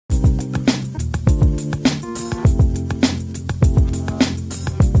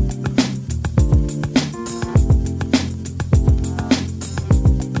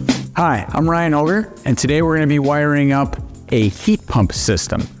Hi, I'm Ryan Hoger, and today we're going to be wiring up a heat pump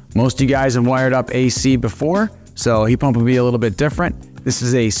system. Most of you guys have wired up AC before, so heat pump will be a little bit different. This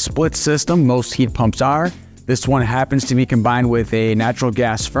is a split system, most heat pumps are. This one happens to be combined with a natural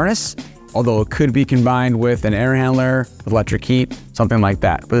gas furnace, although it could be combined with an air handler, electric heat, something like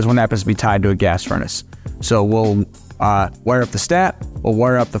that. But this one happens to be tied to a gas furnace. So we'll wire up the stat, we'll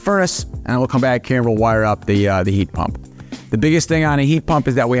wire up the furnace, and we'll come back here and we'll wire up the heat pump. The biggest thing on a heat pump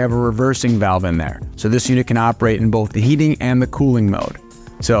is that we have a reversing valve in there. So this unit can operate in both the heating and the cooling mode.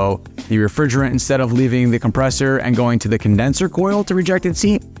 So the refrigerant, instead of leaving the compressor and going to the condenser coil to reject its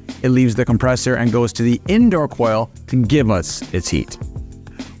heat, it leaves the compressor and goes to the indoor coil to give us its heat.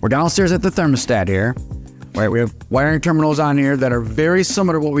 We're downstairs at the thermostat here. Right, we have wiring terminals on here that are very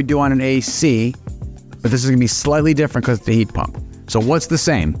similar to what we do on an AC, but this is gonna be slightly different because it's the heat pump. So what's the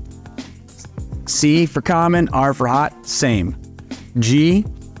same? C for common, R for hot, same. G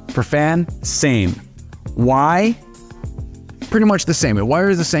for fan, same. Y, pretty much the same. The wire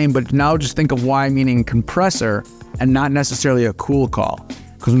is the same, but now just think of Y meaning compressor and not necessarily a cool call.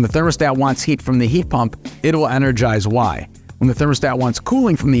 Because when the thermostat wants heat from the heat pump, it will energize Y. When the thermostat wants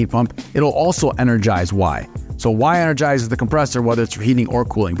cooling from the heat pump, it'll also energize Y. So Y energizes the compressor, whether it's for heating or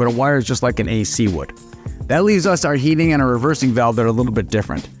cooling, but a wire is just like an AC would. That leaves us our heating and our reversing valve that are a little bit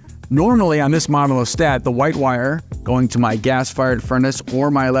different. Normally on this model of stat, the white wire going to my gas-fired furnace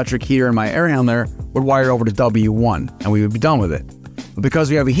or my electric heater and my air handler would wire over to W1 and we would be done with it. But because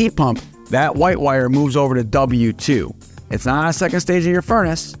we have a heat pump, that white wire moves over to W2. It's not on a second stage of your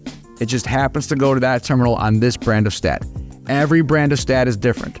furnace, it just happens to go to that terminal on this brand of stat. Every brand of stat is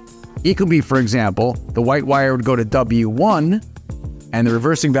different. Ecobee, for example, the white wire would go to W1 and the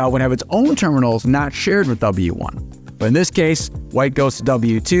reversing valve would have its own terminals not shared with W1. But in this case, white goes to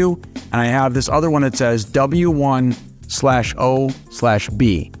W2, and I have this other one that says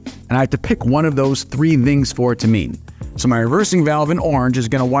W1/O/B. And I have to pick one of those three things for it to mean. So my reversing valve in orange is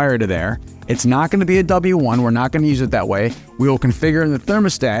going to wire to there. It's not going to be a W1. We're not going to use it that way. We will configure in the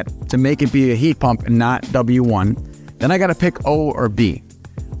thermostat to make it be a heat pump and not W1. Then I got to pick O or B.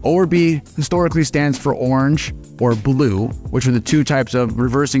 O or B historically stands for orange or blue, which are the two types of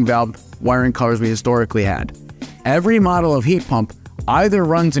reversing valve wiring colors we historically had. Every model of heat pump either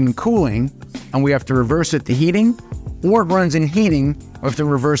runs in cooling and we have to reverse it to heating, or it runs in heating and we have to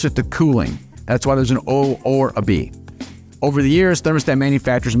reverse it to cooling. That's why there's an O or a B. Over the years, thermostat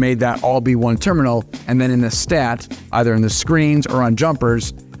manufacturers made that all be one terminal, and then in the stat, either in the screens or on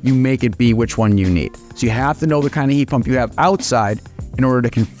jumpers, you make it be which one you need. So you have to know the kind of heat pump you have outside in order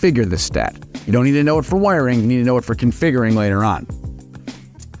to configure the stat. You don't need to know it for wiring, you need to know it for configuring later on.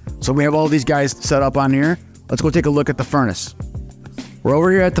 So we have all these guys set up on here. Let's go take a look at the furnace. We're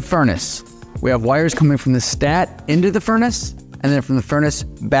over here at the furnace. We have wires coming from the stat into the furnace, and then from the furnace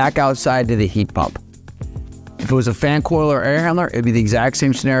back outside to the heat pump. If it was a fan coil or air handler, it'd be the exact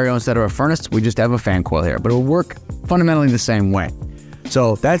same scenario. Instead of a furnace, we just have a fan coil here, but it will work fundamentally the same way.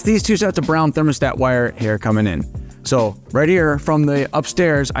 So that's these two sets of brown thermostat wire here coming in. So right here from the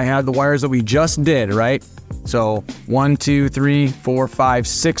upstairs, I have the wires that we just did, right? So 1, 2, 3, 4, 5,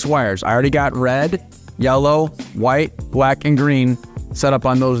 6 wires. I already got red, yellow, white, black, and green set up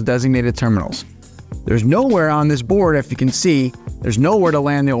on those designated terminals. There's nowhere on this board, if you can see, there's nowhere to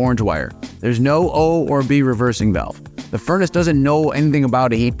land the orange wire. There's no O or B reversing valve. The furnace doesn't know anything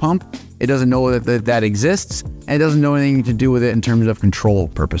about a heat pump. It doesn't know that exists, and it doesn't know anything to do with it in terms of control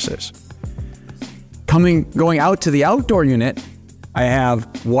purposes. Going out to the outdoor unit, I have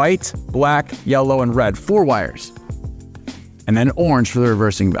white, black, yellow, and red, 4 wires, and then orange for the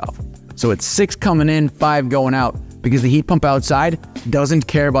reversing valve. So it's 6 coming in, 5 going out, because the heat pump outside doesn't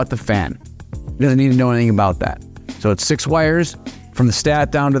care about the fan. It doesn't need to know anything about that. So it's 6 wires from the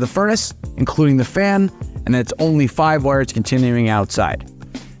stat down to the furnace, including the fan, and then it's only 5 wires continuing outside.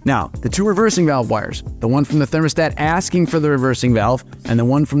 Now, the 2 reversing valve wires, the one from the thermostat asking for the reversing valve, and the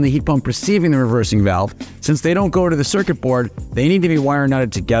one from the heat pump receiving the reversing valve, since they don't go to the circuit board, they need to be wire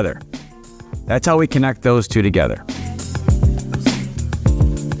nutted together. That's how we connect those two together.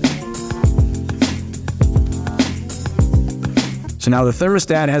 So now the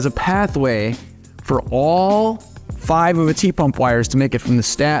thermostat has a pathway for all 5 of its heat pump wires to make it from the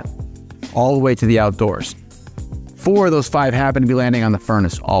stat all the way to the outdoors. 4 of those 5 happen to be landing on the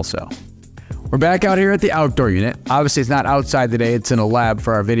furnace also. We're back out here at the outdoor unit. Obviously it's not outside today, it's in a lab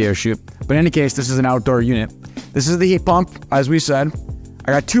for our video shoot. But in any case, this is an outdoor unit. This is the heat pump, as we said.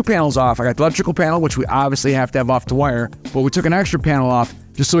 I got 2 panels off. I got the electrical panel, which we obviously have to have off to wire, but we took an extra panel off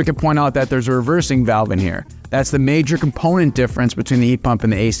just so we can point out that there's a reversing valve in here. That's the major component difference between the heat pump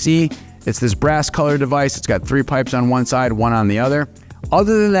and the AC. It's this brass color device. It's got 3 pipes on one side, 1 on the other.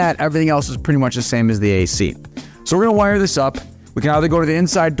 Other than that, everything else is pretty much the same as the AC. So we're gonna wire this up. We can either go to the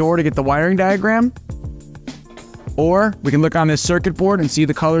inside door to get the wiring diagram, or we can look on this circuit board and see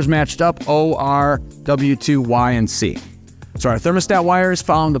the colors matched up, O, R, W, 2, Y, and C. So our thermostat wire is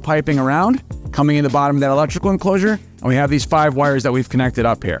following the piping around, coming in the bottom of that electrical enclosure, and we have these 5 wires that we've connected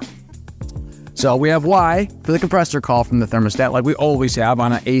up here. So we have Y for the compressor call from the thermostat, like we always have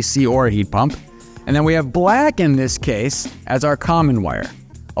on an AC or a heat pump. And then we have black in this case as our common wire.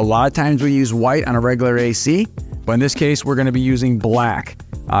 A lot of times we use white on a regular AC, but in this case we're going to be using black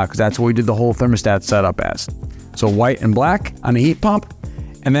because that's what we did the whole thermostat setup as. So white and black on the heat pump.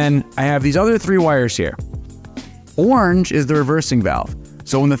 And then I have these other 3 wires here. Orange is the reversing valve.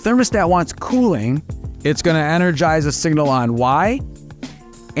 So when the thermostat wants cooling, it's going to energize a signal on Y,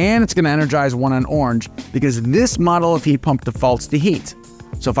 and it's going to energize one on orange because this model of heat pump defaults to heat.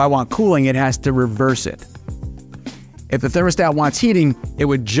 So if I want cooling, it has to reverse it. If the thermostat wants heating, it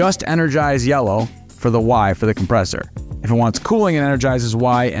would just energize yellow for the Y for the compressor. If it wants cooling, it energizes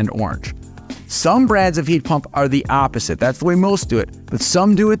Y and orange. Some brands of heat pump are the opposite. That's the way most do it, but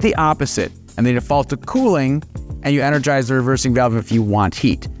some do it the opposite, and they default to cooling, and you energize the reversing valve if you want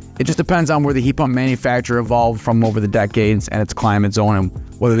heat. It just depends on where the heat pump manufacturer evolved from over the decades and its climate zone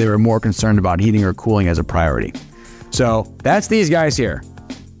and whether they were more concerned about heating or cooling as a priority. So that's these guys here.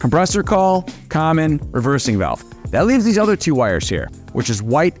 Compressor call, common, reversing valve. That leaves these other 2 wires here, which is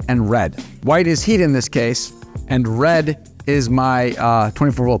white and red. White is heat in this case, and red is my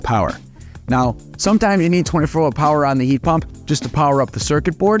 24-volt power. Now, sometimes you need 24-volt power on the heat pump just to power up the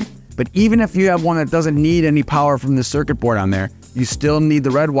circuit board, but even if you have one that doesn't need any power from the circuit board on there, you still need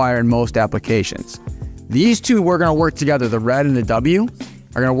the red wire in most applications. These 2 we're gonna work together, the red and the W,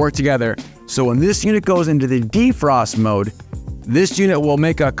 are gonna work together. So when this unit goes into the defrost mode, this unit will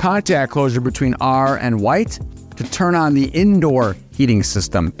make a contact closure between R and white to turn on the indoor heating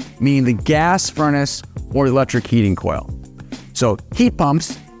system, meaning the gas furnace or electric heating coil. So heat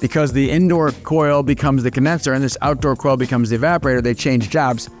pumps, because the indoor coil becomes the condenser and this outdoor coil becomes the evaporator, they change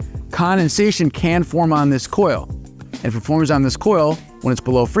jobs. Condensation can form on this coil. And if it forms on this coil when it's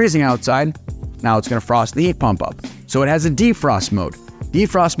below freezing outside, now it's going to frost the heat pump up. So it has a defrost mode.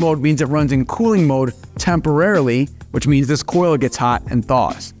 Defrost mode means it runs in cooling mode temporarily, which means this coil gets hot and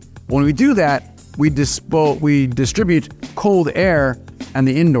thaws. When we do that, we distribute cold air on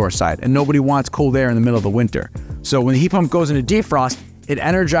the indoor side, and nobody wants cold air in the middle of the winter. So when the heat pump goes into defrost, it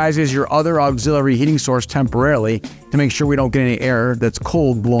energizes your other auxiliary heating source temporarily to make sure we don't get any air that's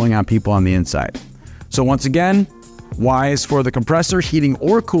cold blowing on people on the inside. So once again, Y is for the compressor, heating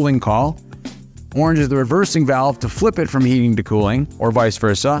or cooling call. Orange is the reversing valve to flip it from heating to cooling, or vice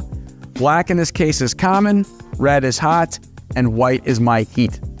versa. Black in this case is common, red is hot, and white is my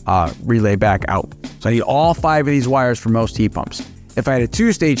heat relay back out. So I need all 5 of these wires for most heat pumps. If I had a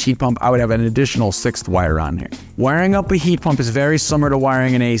 2-stage heat pump, I would have an additional 6th wire on here. Wiring up a heat pump is very similar to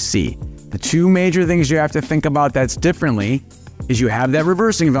wiring an AC. The 2 major things you have to think about that's differently is you have that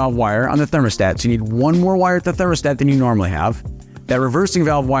reversing valve wire on the thermostat. So you need 1 more wire at the thermostat than you normally have. That reversing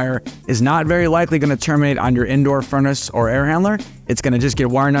valve wire is not very likely going to terminate on your indoor furnace or air handler. It's going to just get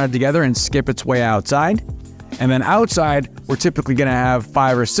wire knotted together and skip its way outside. And then outside, we're typically going to have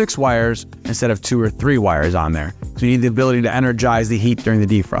 5 or 6 wires instead of 2 or 3 wires on there. So you need the ability to energize the heat during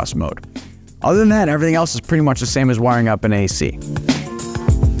the defrost mode. Other than that, everything else is pretty much the same as wiring up an AC.